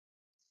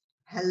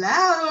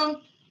Hello.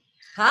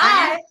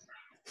 Hi.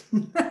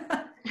 I'm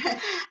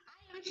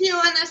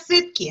Fiona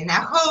Citkin,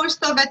 a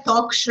host of a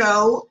talk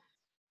show,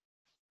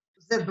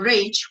 The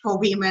Bridge for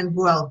Women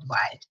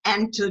Worldwide.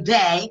 And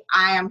today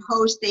I am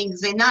hosting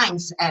the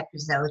 9th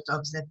episode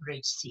of the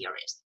Bridge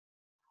series.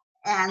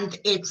 And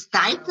its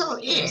title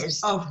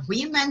is Of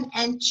Women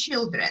and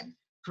Children,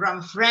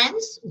 From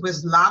Friends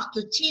with Love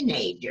to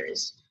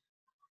Teenagers.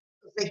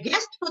 The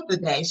guest for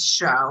today's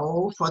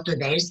show, for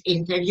today's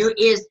interview,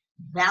 is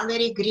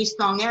Valerie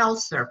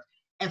Grison-Alsop,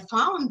 a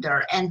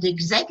founder and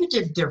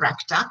executive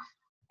director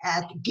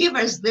at Give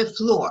Us the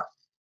Floor,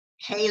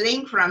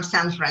 hailing from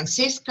San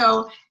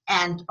Francisco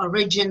and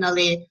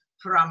originally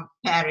from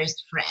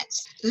Paris,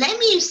 France. Let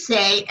me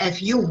say a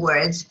few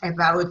words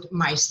about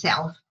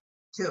myself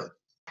too,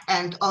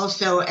 and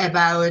also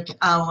about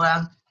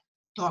our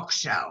talk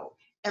show.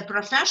 A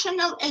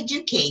professional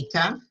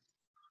educator,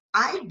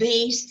 I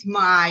based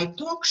my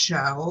talk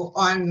show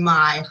on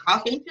my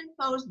Huffington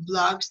Post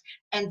blogs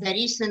and the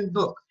recent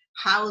book,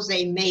 How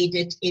They Made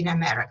It in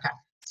America,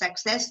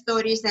 Success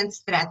Stories and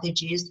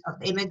Strategies of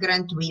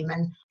Immigrant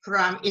Women,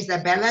 from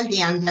Isabella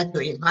Allende to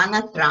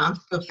Ivana Trump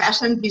to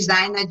fashion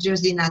designer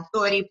Josina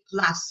Tori,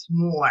 plus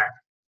more.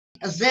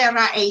 There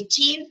are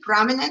 18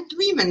 prominent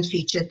women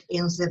featured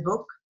in the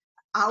book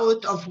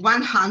out of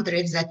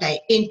 100 that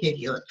I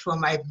interviewed for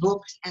my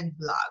books and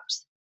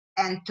blogs.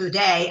 And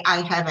today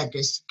I have a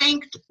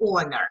distinct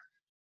honor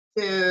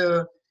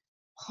to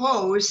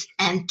host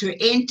and to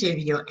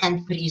interview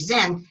and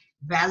present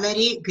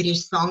Valerie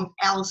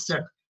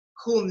Grison-Alsop,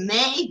 who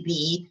may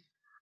be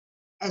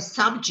a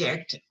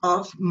subject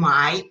of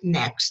my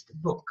next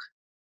book.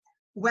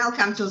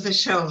 Welcome to the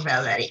show,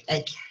 Valerie.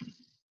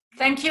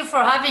 Thank you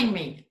for having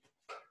me.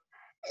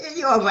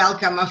 You're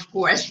welcome, of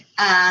course,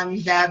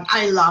 and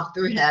I love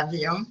to have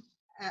you.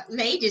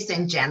 Ladies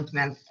and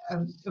gentlemen,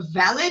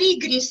 Valerie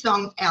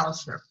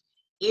Grison-Alsop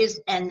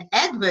is an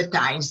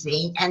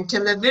advertising and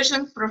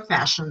television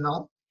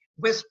professional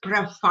with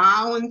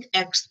profound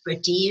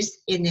expertise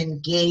in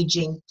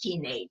engaging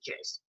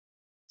teenagers.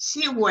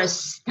 She was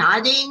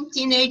studying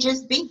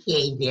teenagers'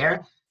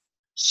 behavior.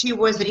 She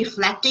was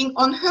reflecting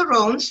on her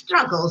own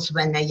struggles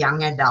when a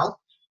young adult.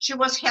 She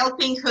was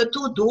helping her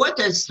two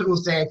daughters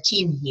through their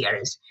teen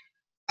years.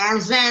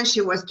 And then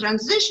she was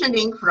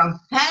transitioning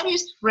from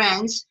Paris,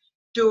 France,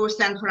 to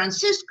San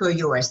Francisco,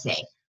 USA.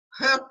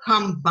 Her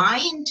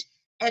combined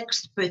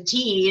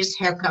expertise,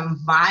 her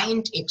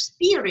combined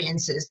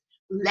experiences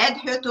led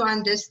her to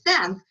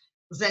understand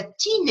that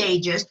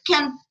teenagers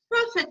can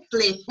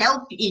perfectly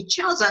help each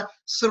other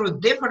through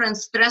different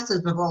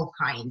stresses of all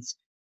kinds.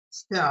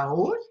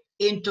 So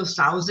in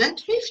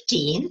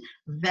 2015,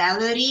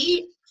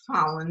 Valerie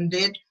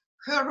founded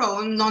her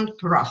own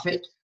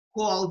nonprofit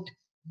called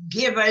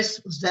Give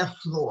Us the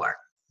Floor.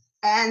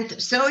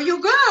 And so you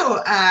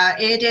go.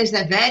 It is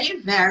a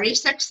very, very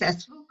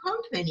successful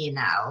company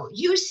now.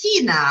 You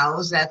see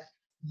now that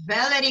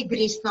Valerie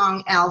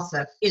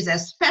Grison-Alsop is a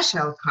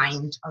special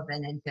kind of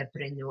an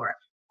entrepreneur,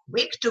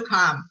 quick to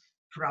come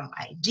from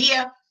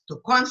idea to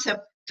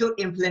concept to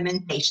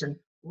implementation.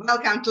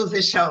 Welcome to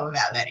the show,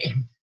 Valerie.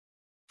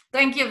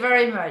 Thank you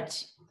very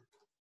much.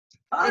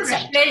 It's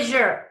a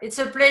pleasure. It's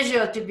a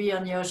pleasure to be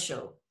on your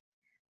show.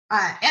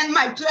 And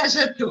my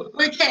pleasure too.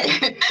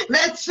 Okay,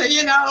 let's,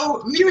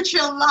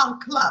 mutual love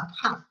club,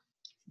 huh?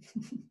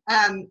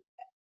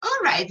 All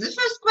right, the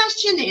first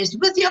question is,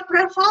 with your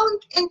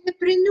profound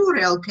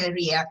entrepreneurial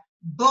career,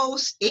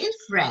 both in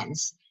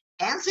France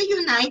and the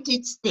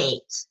United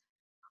States,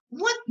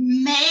 what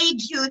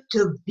made you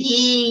to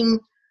being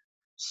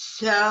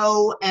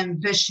so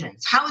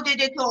ambitious? How did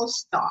it all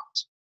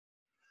start?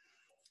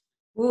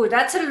 Ooh,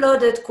 that's a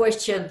loaded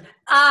question.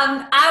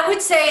 I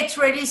would say it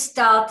really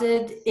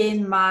started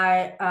in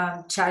my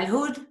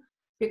childhood,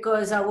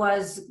 because I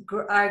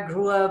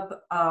grew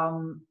up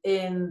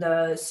in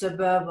the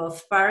suburb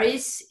of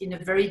Paris, in a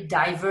very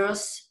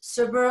diverse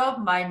suburb.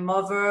 My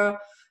mother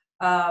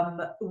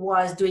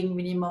was doing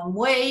minimum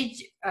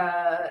wage.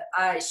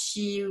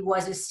 She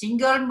was a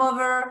single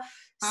mother.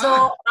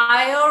 So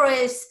I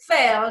always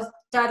felt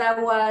that I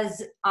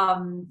was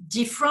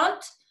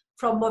different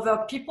from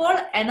other people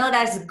and not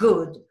as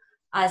good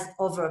as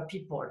other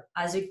people.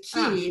 As a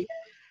kid,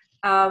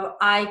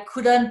 I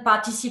couldn't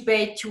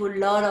participate to a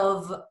lot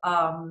of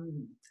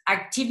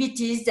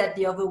activities that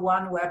the other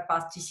one were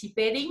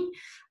participating.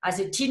 As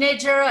a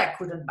teenager, I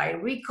couldn't buy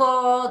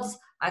records,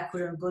 I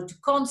couldn't go to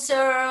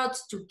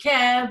concerts, to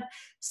camp.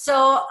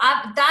 So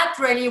that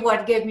really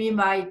what gave me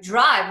my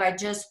drive. I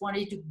just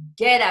wanted to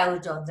get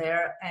out of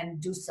there and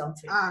do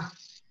something.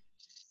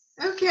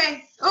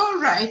 Okay, all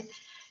right.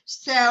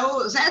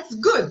 So that's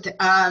good.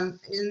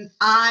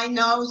 I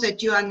know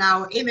that you are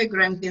now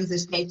immigrant in the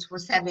States for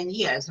 7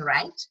 years,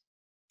 right?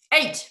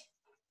 8.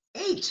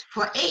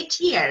 For 8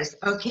 years,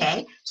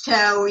 okay.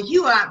 So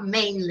you are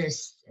mainly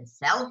a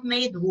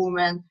self-made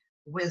woman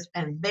with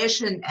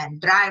ambition and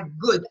drive.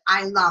 Good,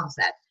 I love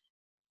that.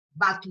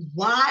 But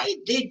why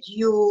did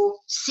you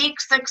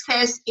seek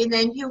success in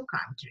a new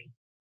country?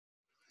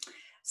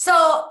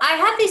 So I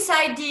had this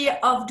idea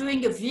of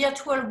doing a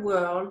virtual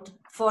world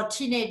for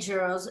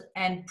teenagers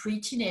and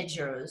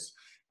pre-teenagers,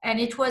 and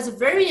it was a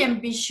very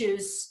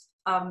ambitious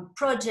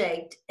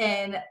project,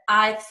 and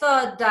I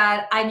thought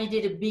that I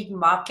needed a big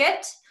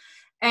market.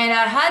 And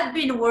I had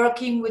been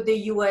working with the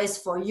US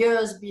for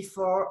years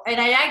before, and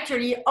I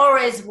actually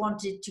always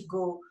wanted to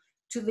go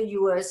to the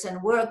US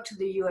and work to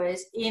the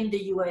US in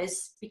the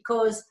US,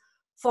 because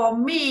for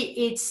me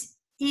it's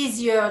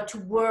easier to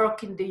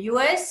work in the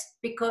US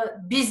because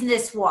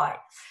business-wise,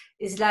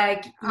 it's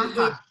like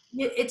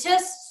it's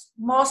just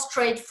more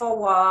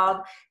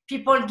straightforward.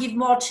 People give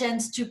more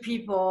chance to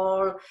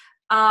people.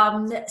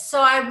 So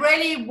I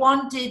really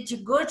wanted to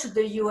go to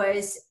the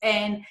US,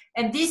 and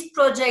this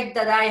project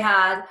that I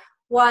had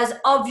was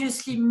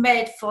obviously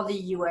made for the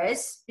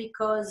US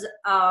because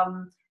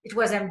it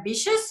was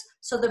ambitious.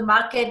 So the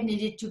market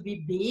needed to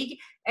be big.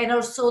 And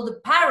also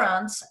the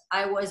parents,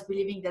 I was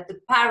believing that the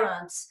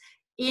parents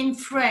in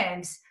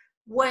France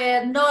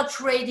were not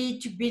ready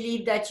to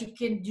believe that you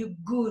can do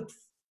good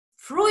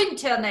through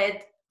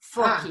internet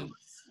for kids.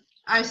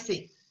 I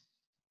see.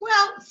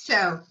 Well,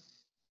 so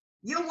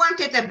you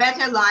wanted a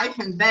better life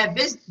and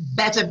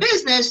better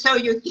business, so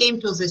you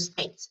came to the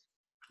States.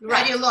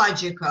 Right. Very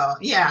logical.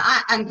 Yeah,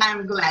 and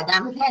I'm glad.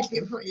 I'm happy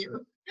for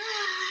you.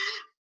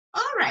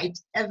 All right,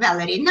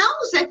 Valerie, now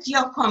that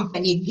your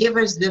company, Give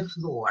Us the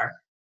Floor,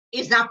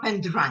 is up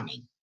and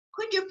running,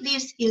 could you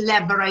please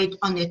elaborate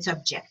on its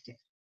objective?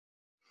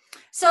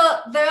 So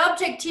the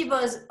objective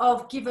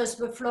of Give Us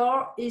the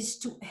Floor is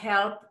to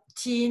help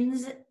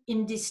teens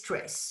in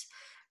distress.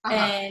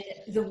 And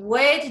the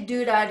way to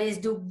do that is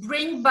to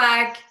bring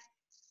back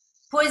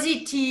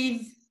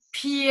positive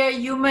peer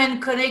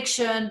human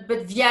connection,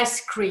 but via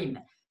screen.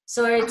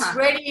 So it's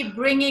really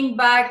bringing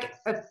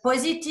back a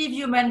positive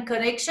human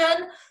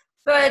connection,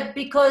 but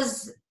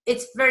because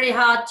it's very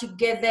hard to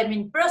get them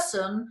in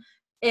person,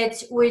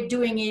 we're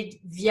doing it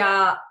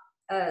via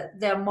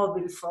their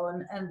mobile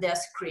phone and their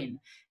screen.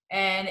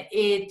 And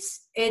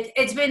it's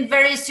been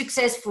very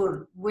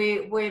successful.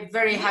 We're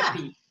very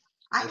happy.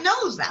 I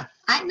know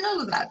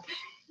that.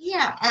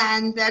 Yeah,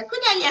 and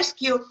could I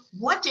ask you,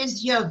 what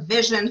is your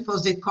vision for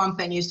the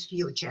company's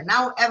future?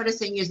 Now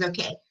everything is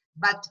okay,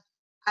 but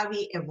are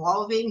we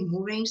evolving,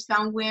 moving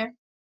somewhere?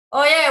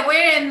 Oh yeah,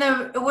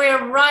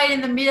 we're right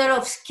in the middle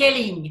of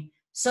scaling.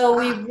 So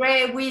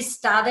we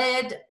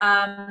started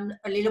a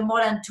little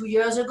more than 2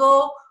 years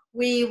ago.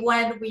 We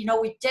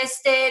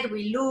tested,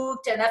 we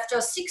looked, and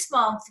after 6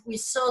 months, we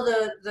saw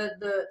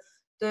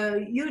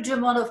the huge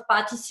amount of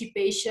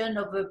participation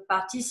of a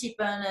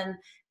participant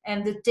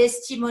and the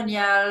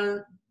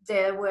testimonial.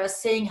 They were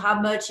saying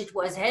how much it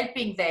was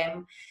helping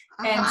them.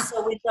 And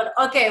so we thought,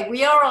 okay,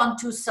 we are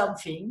onto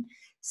something.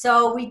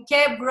 So we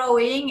kept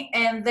growing,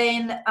 and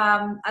then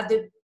at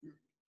the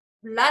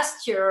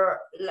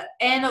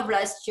end of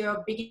last year,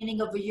 beginning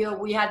of the year,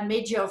 we had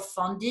major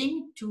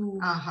funding to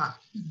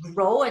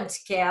grow and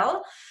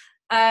scale.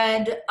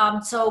 And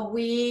so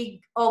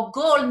our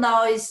goal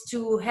now is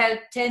to help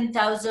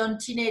 10,000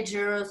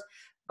 teenagers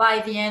by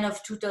the end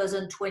of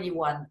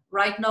 2021.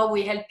 Right now,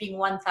 we're helping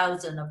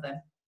 1,000 of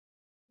them.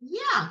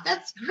 Yeah,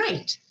 that's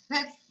great.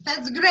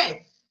 That's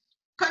great.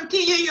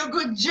 Continue your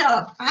good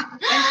job.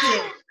 Thank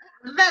you.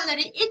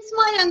 Valerie, it's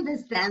my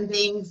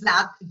understanding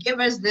that Give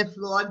Us the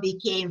Floor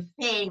became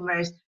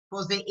famous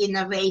for the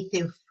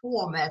innovative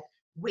format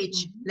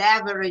which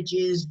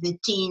leverages the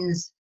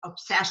teens'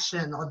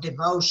 obsession or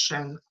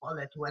devotion, call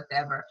it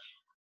whatever,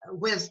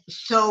 with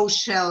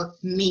social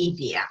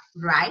media,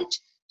 right?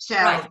 So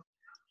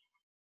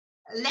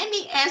let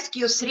me ask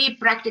you 3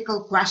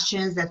 practical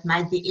questions that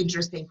might be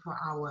interesting for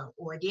our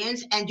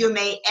audience, and you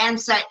may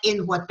answer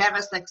in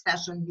whatever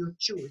succession you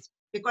choose,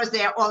 because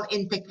they are all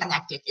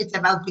interconnected. It's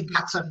about the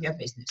guts of your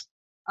business.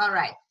 All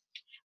right.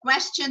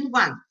 Question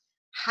 1,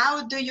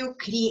 how do you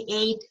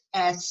create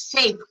a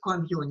safe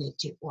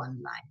community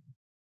online?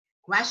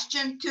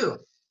 Question 2,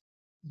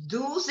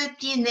 do the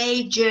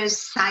teenagers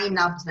sign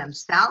up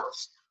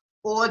themselves,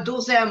 or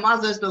do their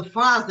mothers or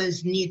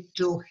fathers need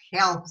to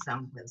help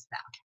them with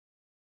that?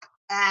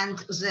 And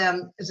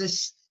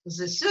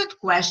the third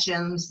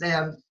question,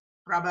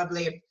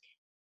 probably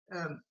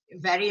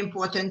very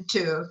important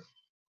too,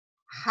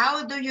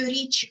 how do you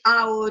reach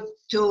out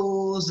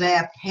to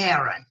their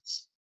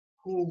parents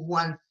who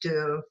want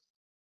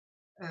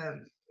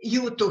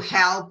you to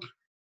help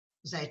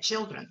their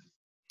children?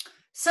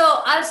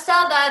 So I'll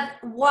start that.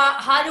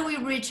 How do we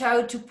reach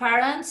out to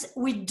parents?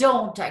 We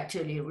don't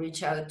actually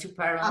reach out to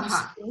parents.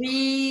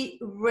 We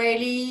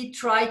really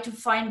try to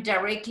find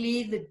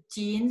directly the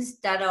teens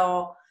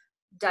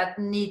that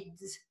need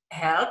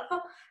help,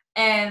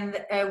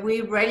 and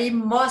we really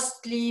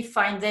mostly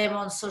find them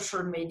on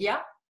social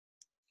media.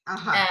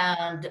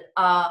 And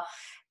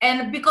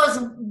because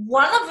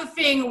one of the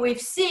things we've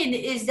seen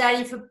is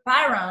that if a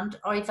parent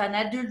or if an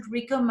adult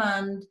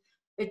recommend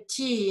a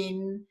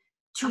teen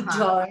to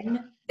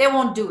join, they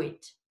won't do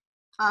it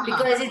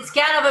because it's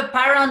kind of a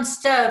parent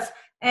stuff,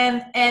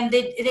 and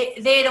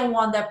they don't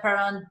want their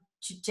parent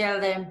to tell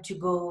them to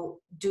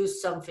go do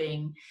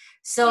something.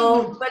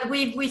 So, but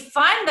we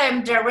find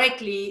them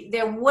directly,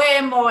 they're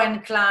way more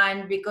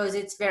inclined because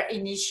it's their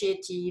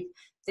initiative.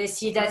 They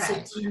see that's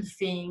a teen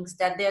thing,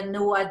 that they're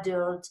no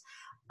adult.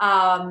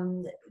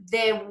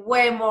 They're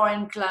way more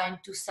inclined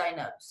to sign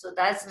up. So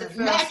that's the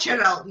first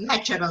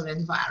natural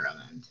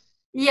environment.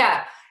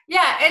 Yeah,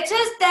 it's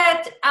just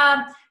that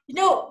you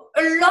know,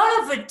 a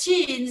lot of the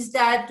teens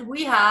that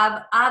we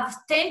have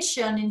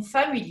tension in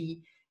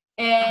family,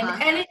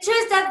 and it's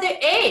just that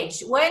the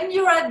age, when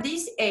you're at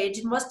this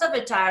age, most of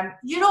the time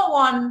you don't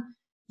want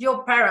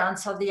your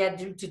parents or the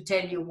adult to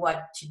tell you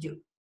what to do.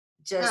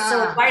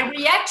 So by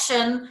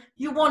reaction,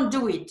 you won't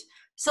do it.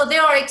 So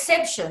there are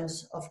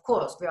exceptions, of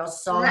course. There are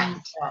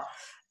some,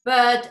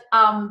 but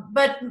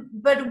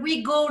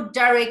we go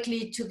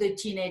directly to the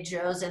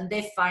teenagers, and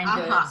they find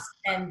us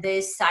and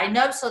they sign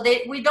up. So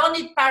we don't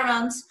need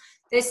parents.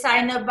 They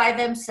sign up by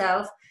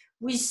themselves.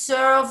 We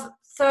serve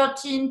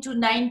 13 to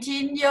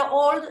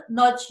 19-year-old,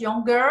 not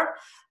younger.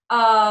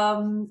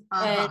 So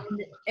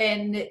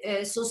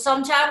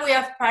sometimes we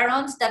have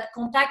parents that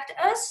contact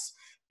us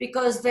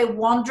because they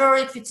wonder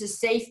if it's a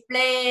safe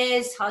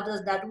place, how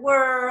does that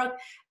work?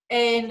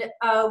 And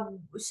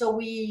so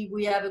we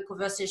have a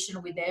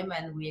conversation with them,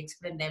 and we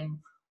explain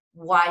them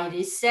why it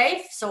is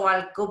safe. So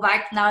I'll go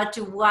back now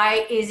to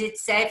why is it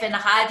safe, and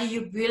how do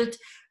you build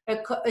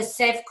a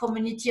safe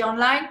community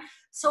online.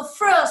 So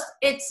first,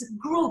 it's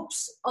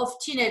groups of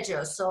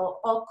teenagers. So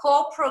our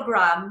core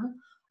program,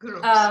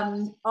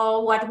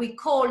 or what we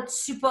call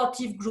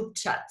supportive group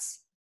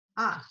chats.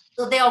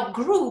 So there are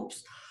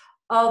groups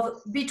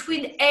of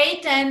between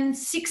 8 and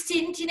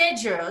 16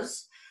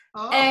 teenagers,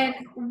 and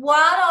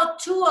 1 or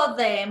 2 of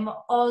them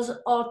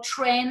are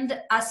trained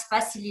as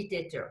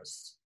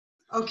facilitators.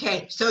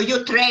 Okay, so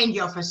you train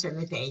your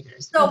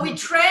facilitators. So we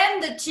train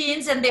the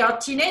teens, and they are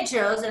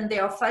teenagers, and they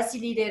are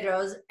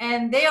facilitators,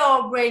 and they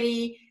are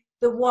really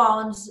the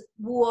ones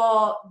who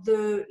are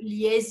the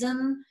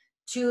liaison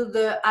to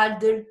the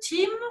adult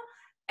team.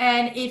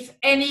 And if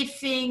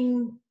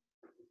anything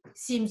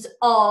seems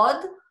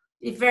odd,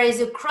 if there is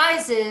a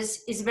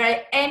crisis, is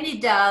there any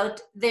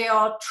doubt, they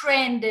are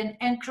trained and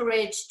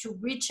encouraged to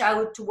reach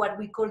out to what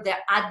we call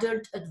their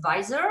adult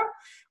advisor.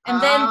 And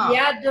then the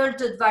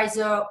adult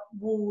advisor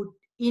would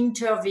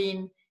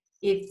intervene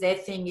if they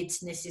think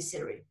it's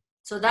necessary.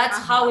 So that's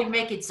how we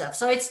make it up.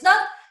 So it's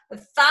not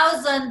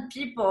 1,000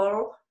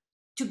 people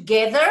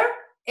together,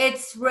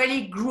 it's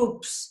really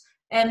groups.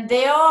 And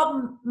they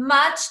are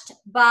matched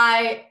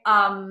by,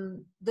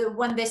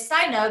 when they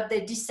sign up,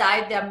 they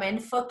decide their main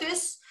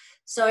focus.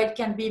 So it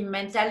can be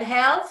mental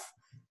health,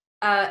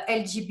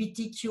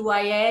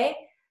 LGBTQIA+,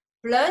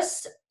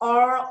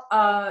 or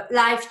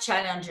life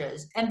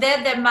challenges. And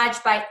then they're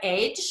matched by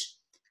age,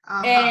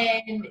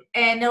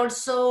 and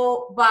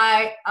also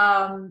by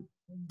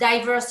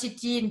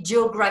diversity in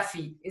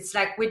geography. It's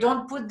like we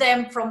don't put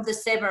them from the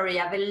same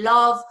area. They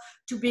love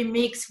to be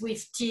mixed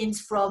with teens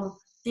from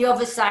the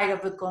other side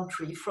of the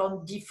country,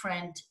 from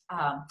different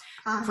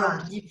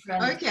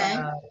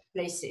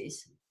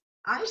places.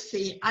 I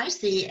see.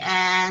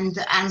 And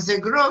the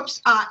groups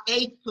are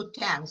 8 to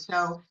 10.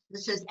 So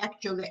this is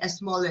actually a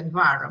small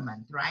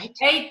environment, right?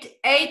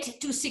 8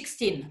 to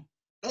 16.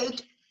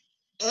 8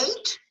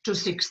 to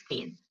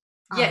 16.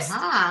 Yes.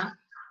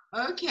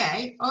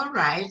 Okay. All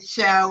right.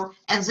 So,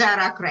 and there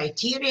are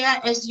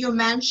criteria, as you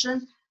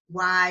mentioned,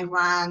 why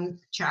one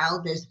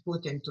child is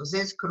put into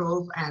this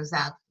group and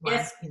that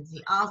one in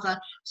the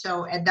other.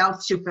 So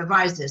adult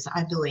supervisors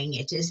are doing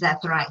it. Is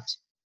that right?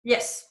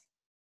 Yes.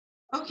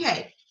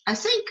 Okay. I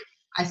think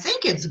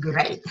it's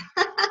great.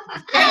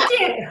 Thank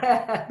you.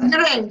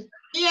 Great.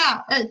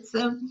 Yeah,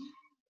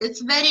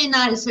 it's very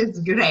nice. It's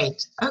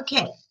great.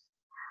 Okay.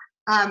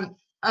 I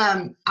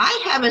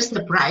have a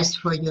surprise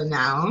for you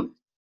now.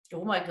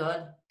 Oh my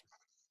God.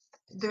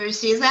 Do you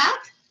see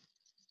that?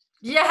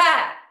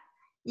 Yeah.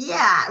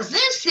 Yeah,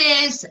 this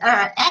is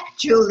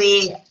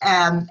actually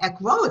a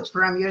quote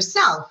from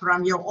yourself,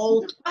 from your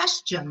old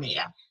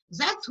questionnaire.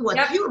 That's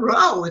what you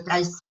wrote.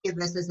 I see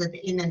this is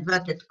in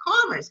inverted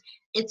commas.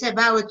 It's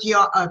about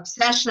your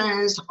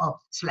obsessions or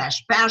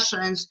 /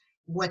 passions,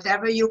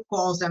 whatever you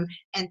call them.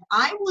 And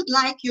I would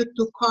like you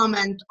to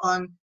comment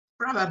on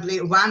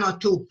probably 1 or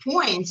 2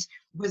 points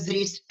with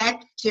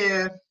respect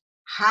to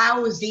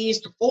how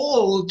these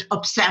old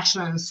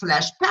obsessions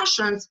 /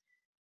 passions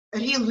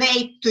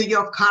relate to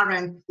your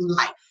current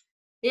life.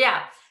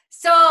 Yeah.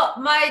 So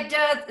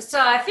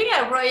I think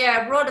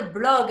I wrote a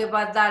blog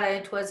about that, and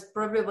it was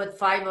probably about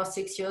 5 or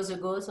 6 years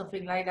ago,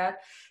 something like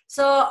that.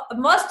 So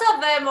most of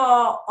them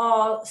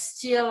are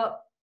still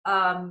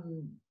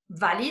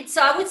valid.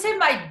 So I would say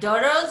my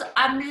daughters,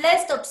 I'm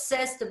less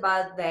obsessed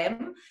about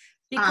them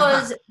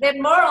because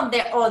they're more on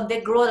their own. They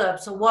grow up.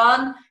 So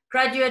one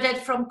graduated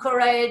from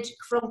college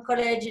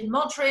in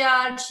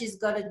Montreal. She's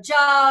got a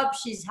job.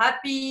 She's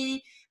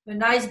happy. A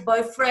nice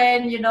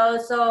boyfriend,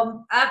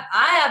 so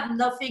I have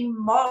nothing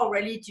more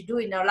really to do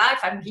in her life.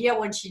 I'm here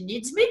when she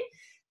needs me,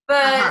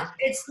 but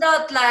it's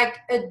not like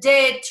a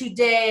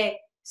day-to-day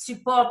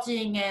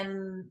supporting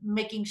and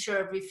making sure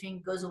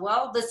everything goes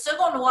well. The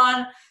second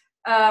one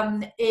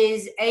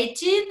is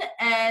 18,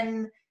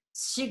 and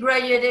she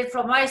graduated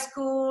from high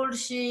school.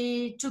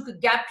 She took a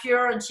gap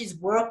year and she's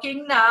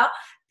working now,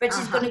 but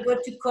she's going to go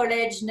to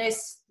college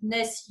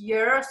next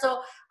year.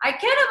 So I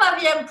kind of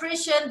have the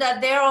impression that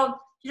they're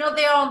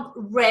on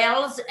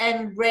rails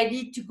and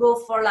ready to go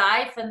for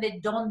life, and they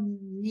don't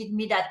need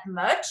me that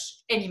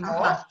much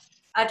anymore.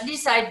 At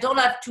least I don't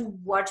have to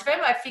watch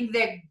them. I think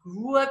they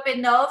grew up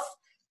enough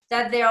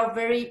that they are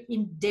very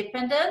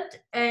independent,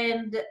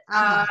 and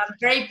I'm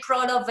very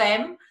proud of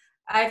them.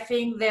 I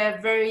think they're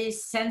very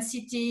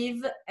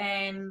sensitive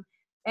and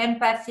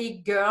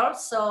empathic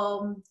girls.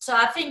 So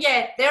I think,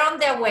 yeah, they're on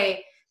their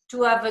way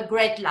to have a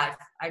great life,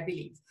 I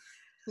believe.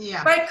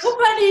 Yeah. My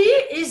company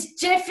is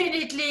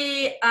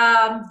definitely,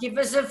 Give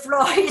Us the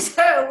Floor is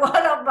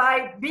one of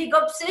my big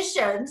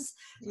obsessions.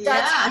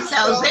 Yeah,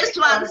 so this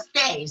one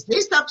stays.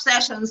 This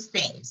obsession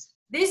stays.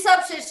 This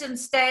obsession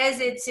stays.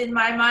 It's in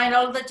my mind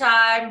all the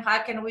time.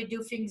 How can we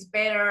do things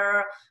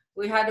better?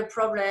 We had a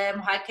problem.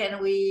 How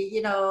can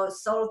we,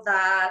 solve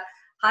that?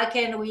 How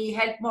can we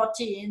help more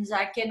teens?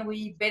 How can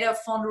we better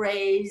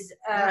fundraise?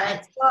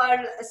 Right.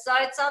 So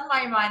it's on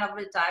my mind all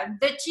the time.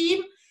 The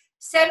team,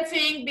 same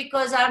thing,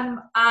 because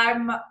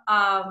I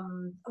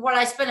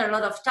spend a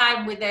lot of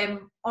time with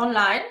them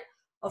online,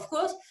 of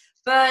course,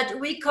 but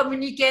we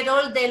communicate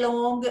all day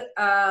long.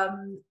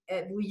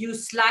 We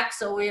use Slack,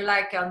 so we're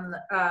like and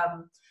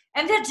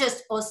they're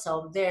just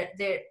awesome.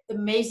 They're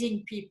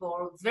amazing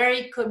people,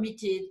 very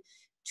committed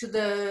to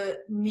the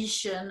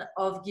mission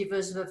of Give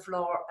Us the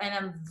Floor, and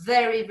I'm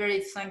very,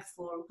 very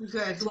thankful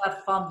to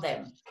have found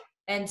them.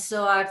 And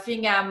so I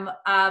think I'm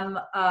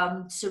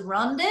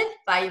surrounded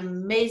by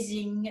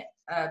amazing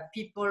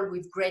people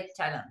with great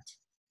talent.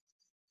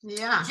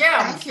 Yeah,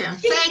 Germs. thank you.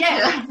 Thank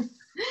you.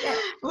 Yeah.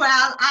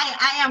 Well,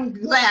 I am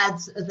glad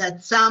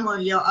that some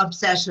of your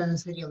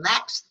obsessions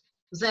relaxed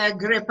their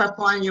grip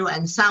upon you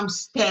and some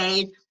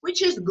stayed,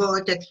 which is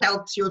good. It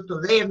helps you to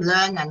live,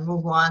 learn, and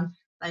move on,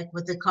 like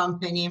with the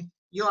company.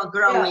 You are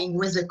growing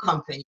with the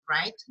company,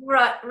 right?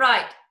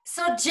 Right.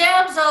 So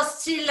germs are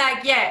still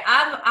like, yeah,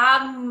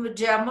 I'm a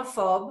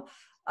germaphobe.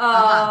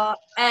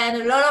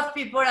 And a lot of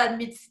people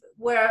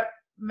were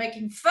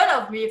making fun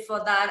of me for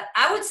that.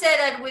 I would say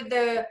that with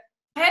the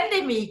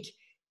pandemic,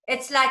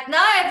 it's like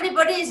now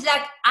everybody is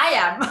like I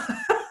am.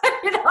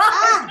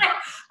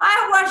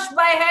 I wash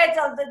my hands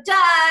all the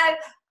time.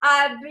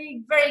 I'm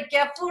being very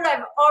careful.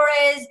 I've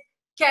always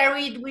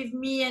carried with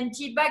me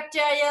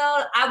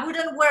antibacterial. I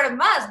wouldn't wear a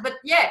mask, but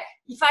yeah,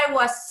 if I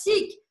was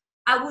sick,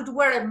 I would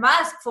wear a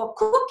mask for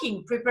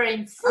cooking,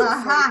 preparing food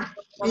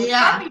for the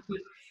family.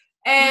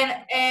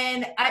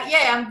 And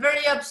I'm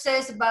very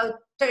obsessed about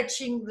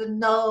touching the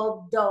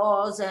knob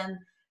doors and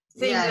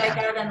things like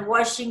that, and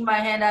washing my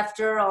hand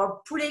after, or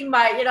pulling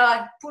my,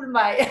 I pull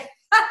my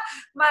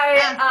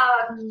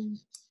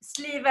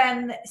sleeve,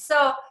 and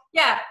so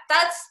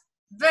that's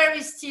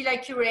very still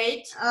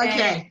accurate.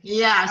 Okay,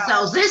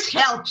 so this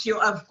helps you,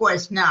 of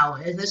course. Now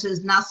this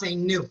is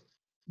nothing new.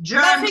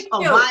 Germs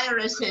or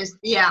viruses,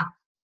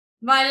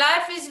 My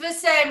life is the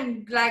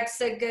same, like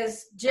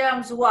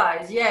germs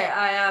wise. Yeah,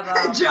 I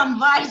have germ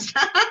wise.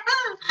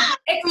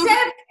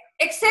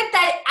 Except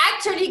I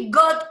actually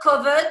got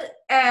COVID,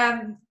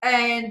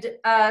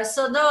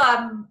 so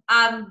now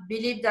I'm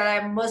believe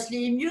that I'm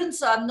mostly immune,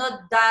 so I'm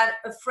not that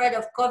afraid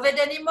of COVID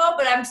anymore.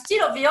 But I'm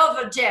still of the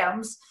other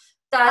germs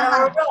that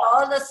are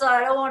around, so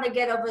I don't want to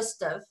get over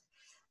stuff.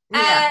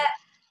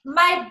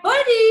 My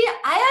body,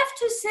 I have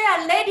to say,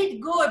 I let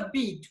it go a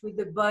bit with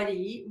the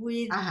body.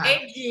 With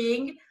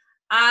aging,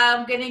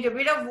 I'm getting a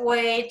bit of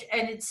weight,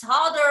 and it's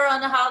harder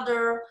and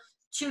harder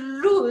to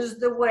lose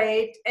the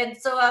weight. And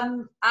so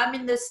I'm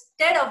in the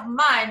state of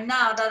mind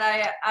now that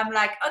I'm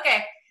like,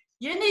 okay,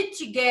 you need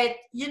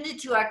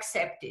to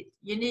accept it.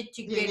 You need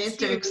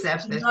to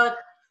accept it.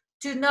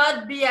 To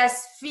not be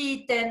as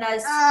fit and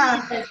as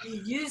fit as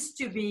you used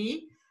to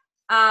be.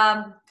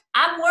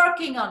 I'm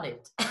working on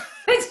it.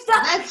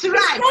 That's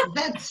right.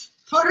 That's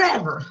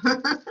forever.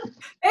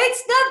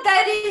 It's not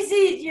that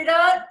easy,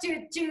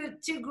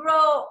 to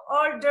grow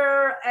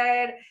older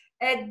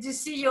and to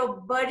see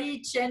your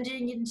body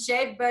changing in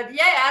shape. But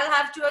I'll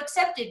have to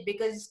accept it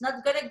because it's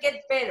not going to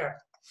get better.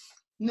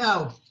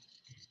 No.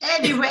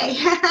 Anyway,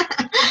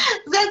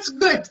 that's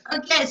good.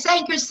 Okay,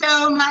 thank you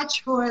so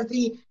much for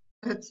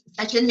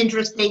such an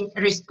interesting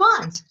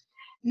response.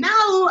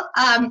 Now,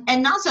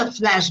 another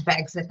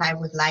flashback that I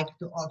would like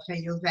to offer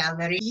you,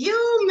 Valerie.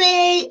 You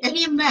may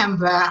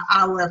remember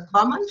our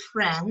common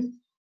friend,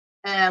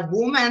 a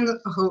woman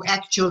who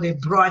actually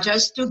brought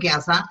us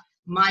together,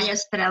 Maya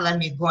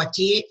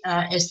Strela-Migotti,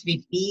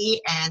 SVP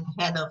and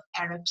head of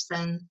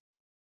Ericsson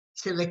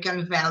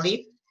Silicon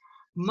Valley.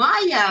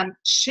 Maya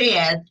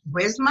shared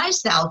with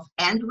myself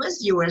and with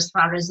you, as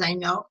far as I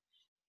know,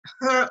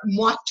 her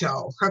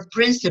motto, her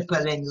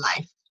principle in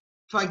life: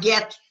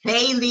 forget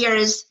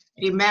failures,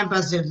 remember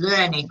the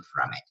learning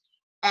from it.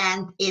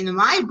 And in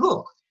my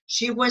book,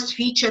 she was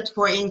featured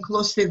for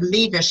inclusive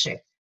leadership,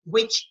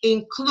 which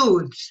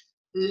includes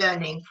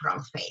learning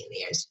from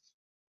failures.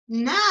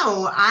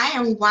 Now, I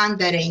am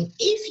wondering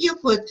if you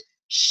could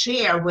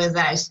share with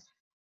us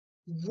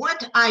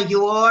what are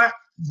your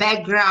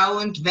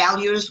background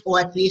values, or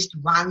at least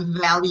one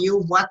value.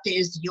 What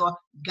is your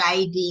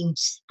guiding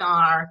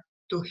star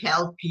to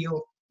help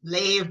you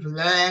live,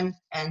 learn,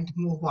 and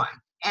move on?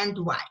 And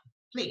why?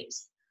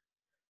 Please.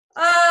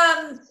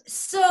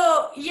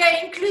 So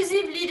yeah,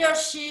 inclusive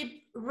leadership,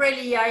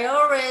 really, I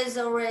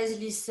always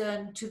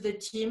listen to the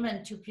team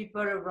and to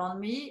people around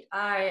me.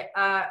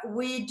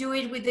 We do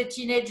it with the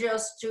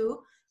teenagers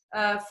too,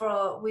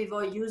 with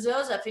our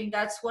users. I think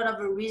that's one of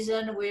the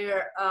reasons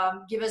we're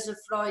Give Us the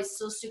Floor is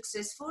so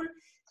successful,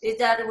 is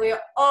that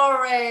we're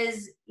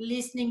always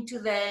listening to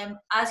them,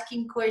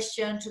 asking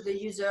questions to the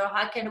user,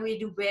 how can we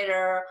do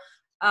better?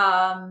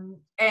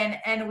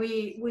 And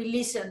we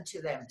listen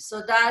to them.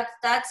 So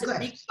that's a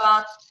big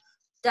part.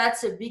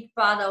 That's a big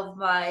part of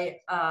my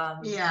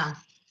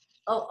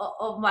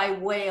of my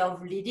way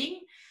of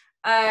leading.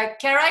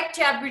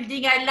 Character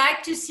building. I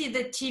like to see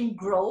the team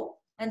grow,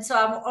 and so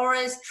I'm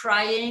always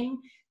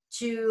trying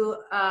to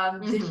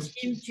the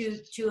team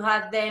to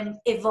have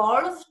them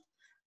evolve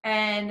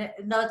and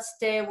not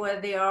stay where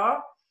they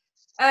are.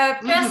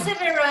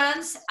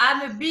 Perseverance.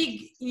 I'm a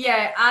big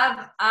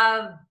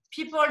I've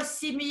people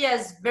see me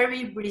as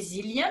very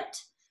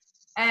resilient,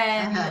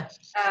 and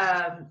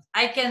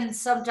I can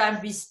sometimes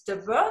be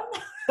stubborn.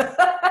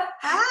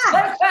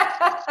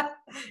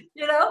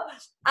 You know,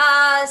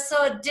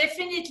 so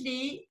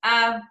definitely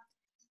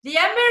the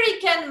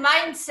American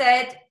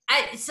mindset.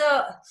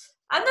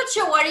 I'm not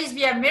sure what is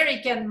the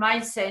American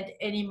mindset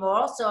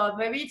anymore. So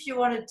maybe if you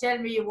want to tell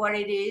me what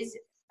it is,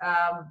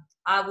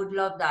 I would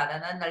love that,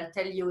 and then I'll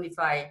tell you if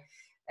I.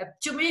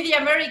 To me, the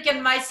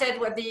American mindset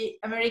was the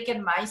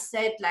American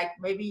mindset like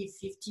maybe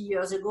 50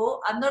 years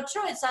ago. I'm not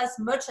sure it's as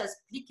much as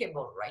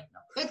applicable right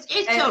now. It's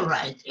all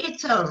right.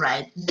 It's all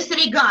right.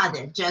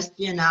 Disregarded, just,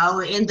 in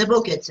the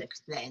book it's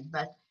explained.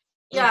 But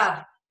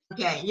yeah.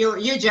 Okay,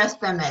 you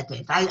just admit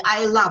it.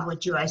 I love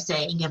what you are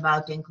saying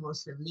about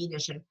inclusive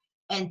leadership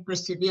and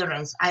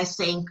perseverance. I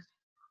think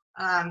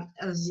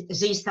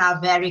these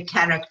are very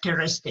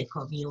characteristic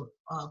of you,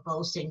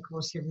 both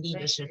inclusive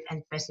leadership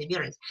and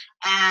perseverance,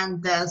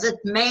 and that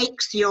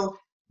makes you,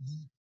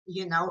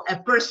 a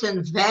person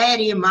was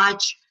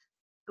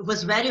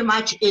very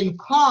much in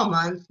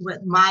common with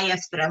Maya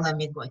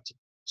Strela-Migotti.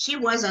 She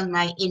was on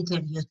my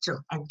interview too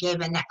and gave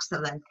an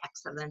excellent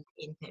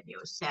interview.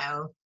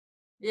 So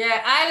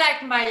yeah, I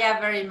like Maya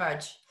very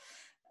much.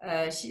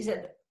 She's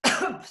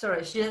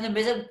she's an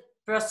amazing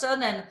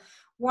person, and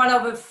one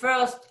of the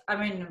first,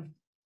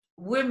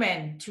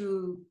 women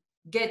to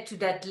get to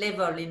that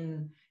level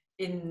in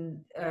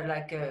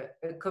like a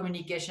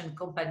communication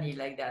company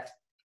like that.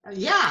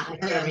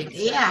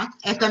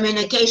 A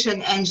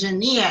communication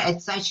engineer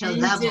at such a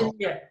level.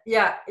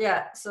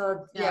 Yeah.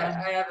 So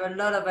I have a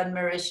lot of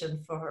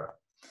admiration for her.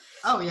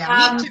 Oh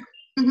yeah, me too.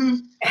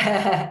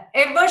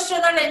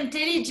 Emotional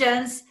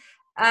intelligence.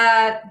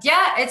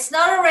 It's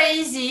not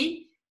always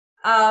easy.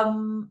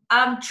 I'm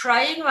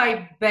trying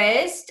my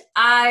best.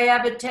 I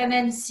have a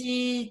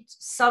tendency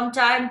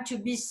sometimes to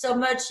be so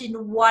much in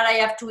what I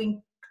have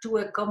to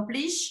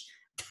accomplish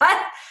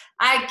that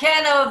I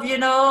kind of,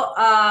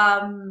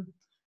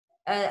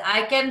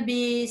 I can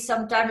be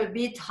sometimes a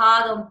bit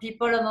hard on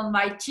people and on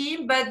my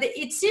team, but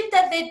it seems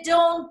that they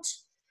don't,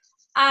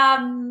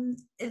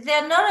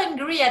 they're not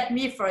angry at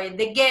me for it.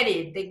 They get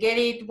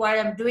it while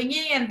I'm doing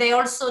it, and they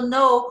also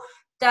know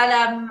that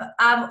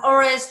I'm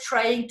always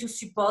trying to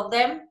support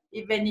them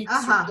if they need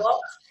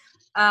support.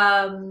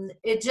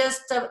 It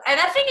just, and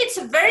I think it's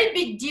a very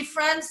big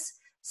difference.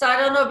 So I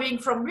don't know, being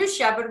from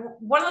Russia, but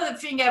one of the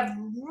things I've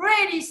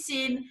really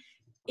seen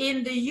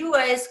in the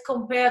US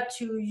compared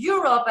to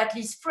Europe, at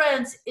least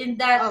France, in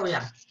that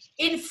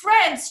in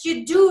France,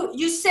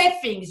 you say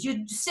things,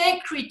 you say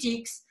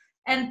critiques,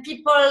 and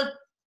people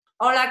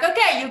are like,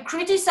 okay, you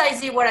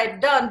criticize what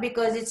I've done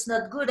because it's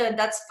not good, and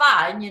that's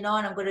fine, and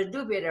I'm going to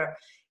do better.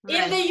 Right.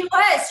 In the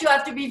US, you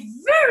have to be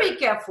very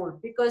careful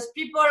because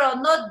people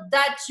are not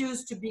that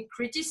used to be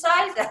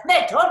criticized, and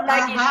they don't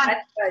like it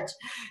that much.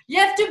 You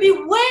have to be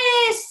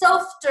way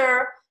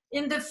softer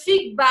in the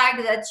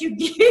feedback that you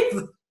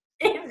give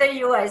in the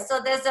US.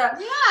 So there's a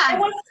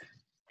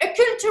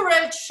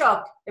cultural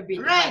shock a bit.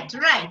 Right.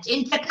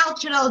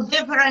 Intercultural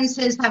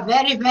differences are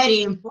very,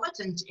 very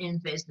important in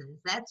business.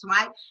 That's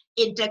why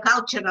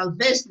intercultural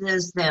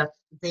business, the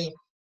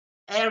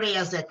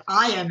areas that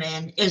I am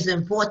in, is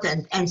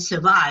important and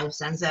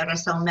survives, and there are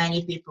so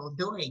many people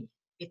doing it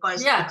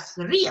because it's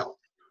real.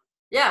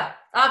 Yeah,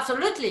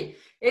 absolutely.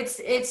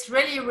 It's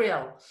really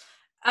real.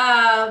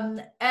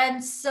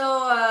 And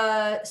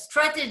so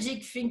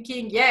strategic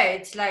thinking,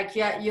 it's like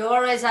you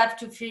always have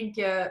to think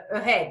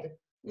ahead.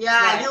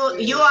 Yeah,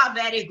 you are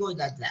very good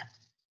at that.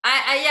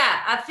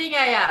 I think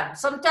I am.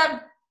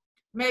 Sometimes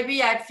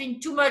maybe I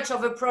think too much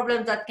of a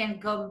problem that can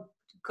come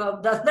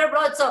down the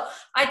road. So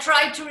I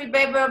try to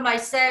remember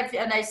myself,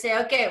 and I say,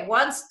 okay,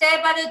 one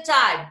step at a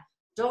time.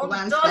 Don't.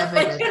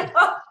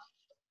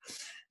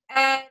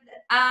 And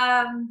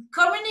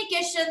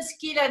communication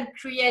skill and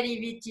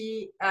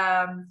creativity.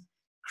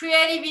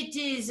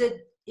 Creativity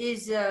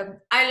is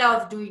I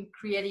love doing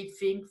creative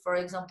things. For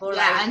example,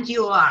 Yeah, and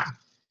you are.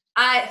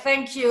 I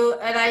thank you,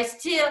 and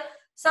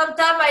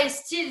sometimes I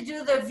still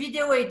do the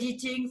video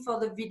editing for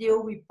the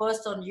video we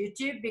post on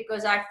YouTube,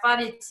 because I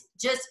find it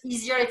just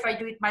easier if I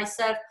do it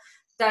myself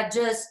than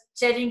just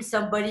telling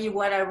somebody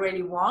what I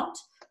really want.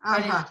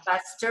 And it's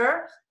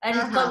faster, and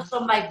it comes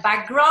from my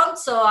background.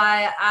 So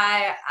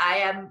I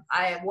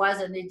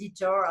was an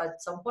editor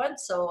at some point.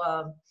 So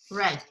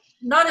right.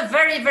 Not a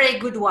very, very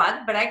good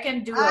one, but I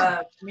can do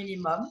a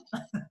minimum.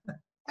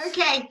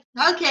 Okay.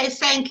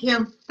 Thank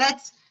you.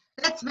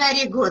 That's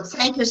very good.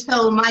 Thank you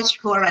so much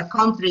for a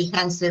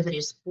comprehensive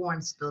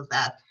response to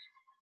that.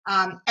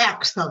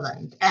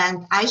 Excellent.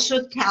 And I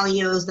should tell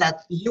you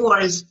that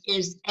yours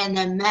is an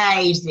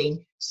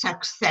amazing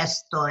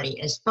success story,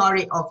 a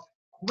story of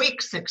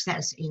quick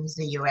success in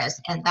the US,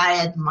 and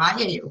I admire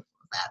you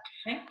for that.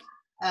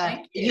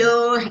 Thank you.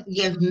 You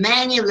give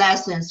many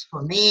lessons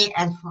for me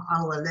and for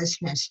our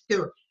listeners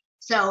too.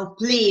 So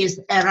please,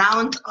 a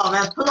round of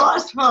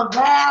applause for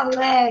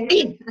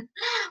Valerie.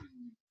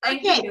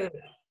 Thank you.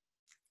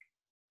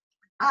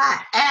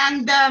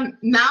 And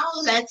now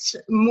let's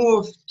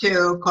move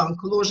to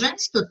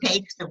conclusions, to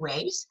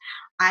takeaways.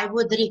 I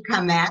would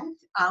recommend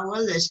our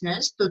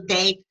listeners to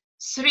take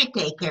 3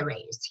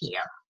 takeaways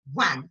here.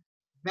 1,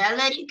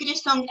 Valerie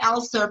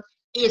Grison-Alsop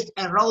is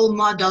a role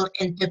model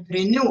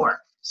entrepreneur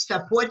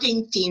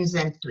supporting teens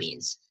and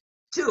tweens.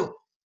 2,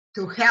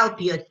 to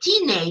help your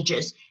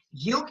teenagers,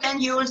 you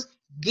can use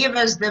Give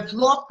Us the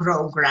Floor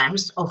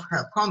programs of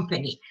her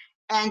company.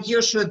 And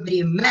you should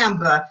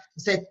remember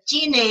that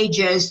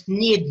teenagers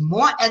need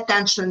more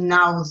attention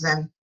now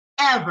than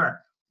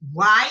ever.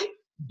 Why?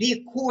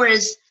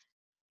 Because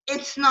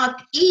it's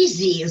not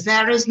easy.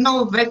 There is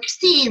no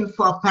vaccine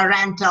for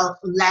parental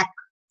lack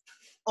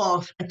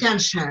of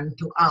attention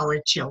to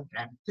our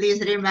children. Please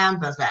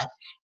remember that.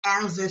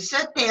 And the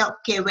third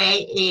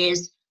takeaway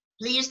is,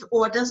 please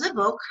order the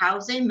book, How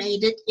They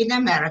Made It in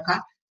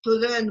America, to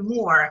learn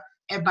more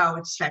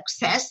about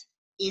success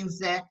in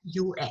the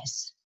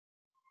US.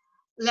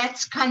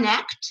 Let's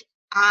connect.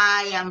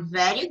 I am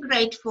very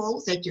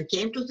grateful that you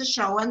came to the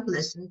show and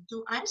listened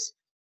to us.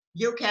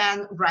 You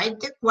can write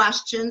the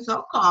questions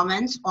or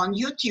comments on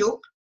YouTube,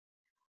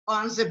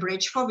 on the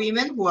Bridge for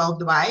Women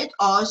Worldwide.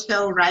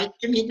 Also write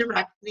to me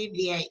directly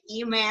via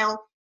email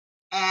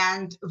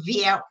and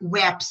via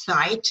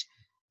website,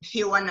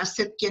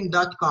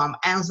 FionaCitkin.com.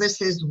 And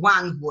this is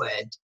one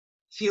word,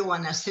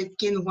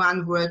 FionaCitkin,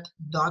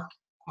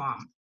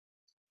 oneword.com.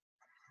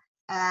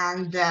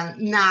 And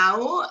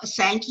now,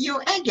 thank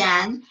you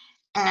again.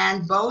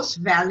 And both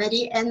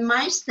Valerie and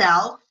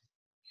myself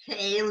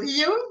hail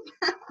you.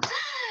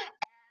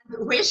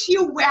 Wish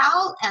you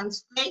well and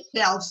stay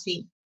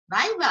healthy.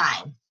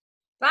 Bye-bye.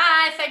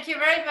 Bye. Thank you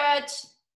very much.